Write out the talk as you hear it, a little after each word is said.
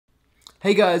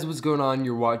Hey guys, what's going on?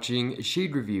 You're watching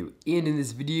Shade Review, and in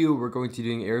this video we're going to be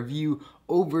doing a review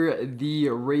over the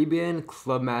Ray-Ban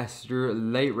Clubmaster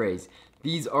Light Rays.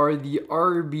 These are the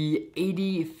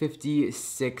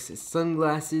RB8056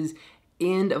 sunglasses,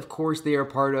 and of course they are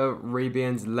part of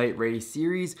Ray-Ban's Light Ray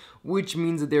series, which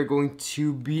means that they're going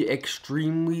to be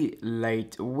extremely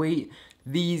lightweight.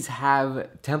 These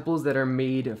have temples that are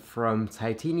made from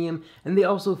titanium, and they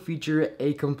also feature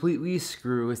a completely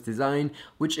screwless design,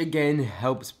 which again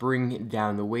helps bring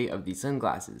down the weight of these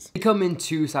sunglasses. They come in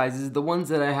two sizes. The ones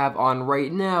that I have on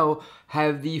right now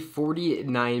have the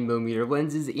 49mm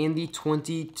lenses and the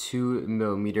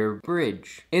 22mm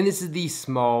bridge. And this is the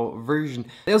small version.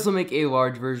 They also make a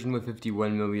large version with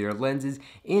 51mm lenses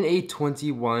and a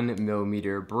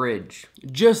 21mm bridge.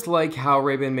 Just like how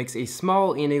Ray-Ban makes a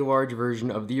small and a large version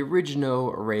of the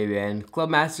original Ray-Ban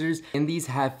Clubmasters, and these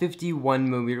have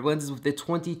 51mm lenses with the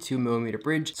 22mm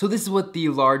bridge. So this is what the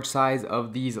large size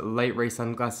of these light ray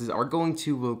sunglasses are going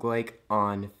to look like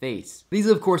on face. These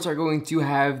of course are going to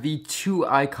have the two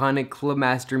iconic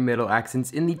Clubmaster metal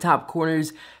accents in the top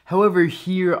corners. However,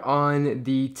 here on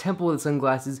the temple of the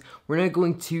sunglasses, we're not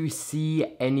going to see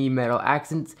any metal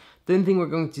accents. The only thing we're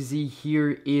going to see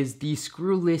here is the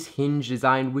screwless hinge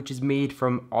design, which is made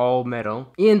from all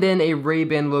metal. And then a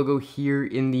Ray-Ban logo here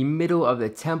in the middle of the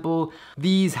temple.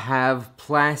 These have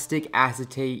plastic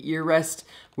acetate ear rests,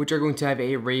 which are going to have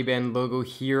a Ray-Ban logo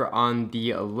here on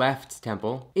the left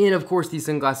temple. And of course, these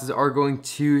sunglasses are going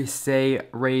to say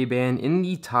Ray-Ban in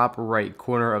the top right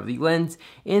corner of the lens.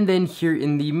 And then here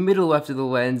in the middle left of the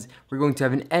lens, we're going to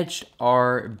have an etched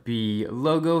RB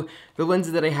logo. The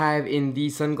lenses that I have in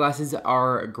these sunglasses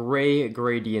are gray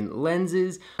gradient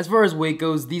lenses. As far as weight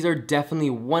goes, these are definitely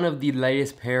one of the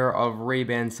lightest pair of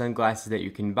Ray-Ban sunglasses that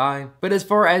you can buy. But as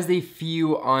far as they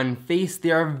feel on face,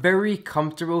 they are very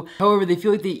comfortable. However, they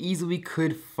feel like they easily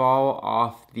could fall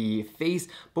off the face,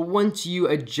 but once you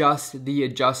adjust the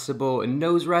adjustable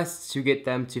nose rests to get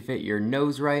them to fit your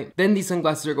nose right, then these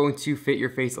sunglasses are going to fit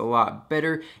your face a lot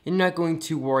better. You're not going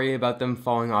to worry about them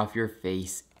falling off your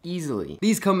face easily.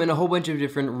 These come in a whole bunch of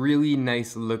different really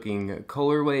nice looking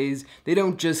colorways. They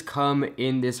don't just come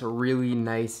in this really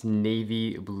nice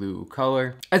navy blue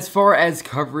color. As far as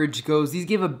coverage goes, these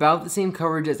give about the same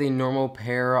coverage as a normal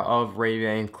pair of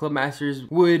Ray-Ban Clubmasters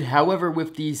would. However,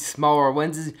 with these smaller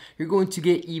lenses, you're going to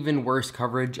get even worse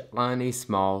coverage on a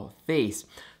small face.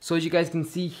 So as you guys can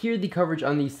see here, the coverage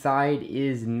on the side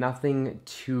is nothing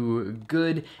too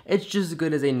good. It's just as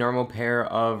good as a normal pair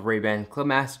of Ray-Ban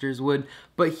Clubmasters would.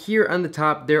 But here on the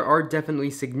top, there are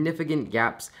definitely significant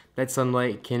gaps that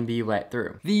sunlight can be let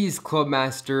through. These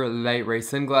Clubmaster light ray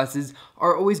sunglasses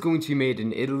are always going to be made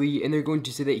in Italy, and they're going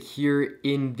to say that here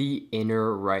in the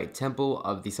inner right temple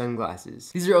of the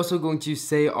sunglasses. These are also going to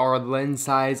say our lens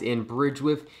size and bridge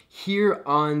width here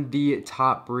on the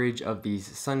top bridge of these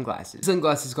sunglasses.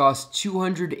 Sunglasses cost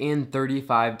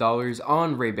 $235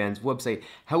 on Ray-Ban's website.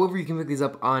 However, you can pick these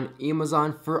up on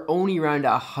Amazon for only around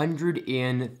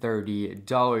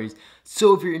 $130.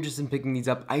 So if you're interested in picking these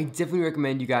up, I definitely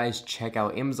recommend you guys check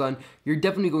out Amazon. You're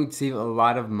definitely going to save a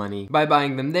lot of money by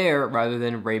buying them there rather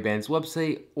than Ray-Ban's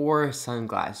website or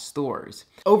sunglass stores.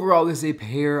 Overall, this is a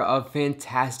pair of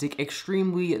fantastic,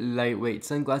 extremely lightweight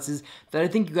sunglasses that I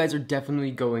think you guys are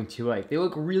definitely going to like. They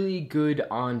look really good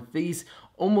on face,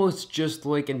 almost just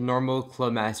like a normal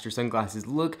Clubmaster sunglasses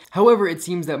look. However, it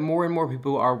seems that more and more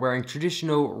people are wearing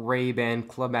traditional Ray-Ban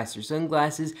Clubmaster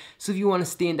sunglasses, so if you want to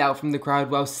stand out from the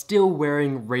crowd while still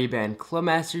wearing Ray-Ban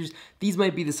Clubmasters, these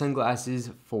might be the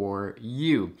sunglasses for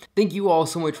you. Thank you all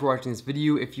so much for watching this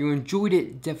video. If you enjoyed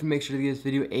it, definitely make sure to give this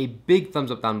video a big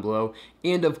thumbs up down below,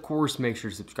 and of course make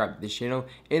sure to subscribe to this channel,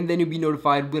 and then you'll be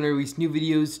notified when I release new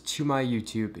videos to my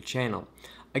YouTube channel.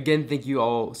 Again, thank you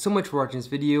all so much for watching this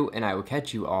video, and I will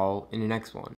catch you all in the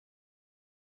next one.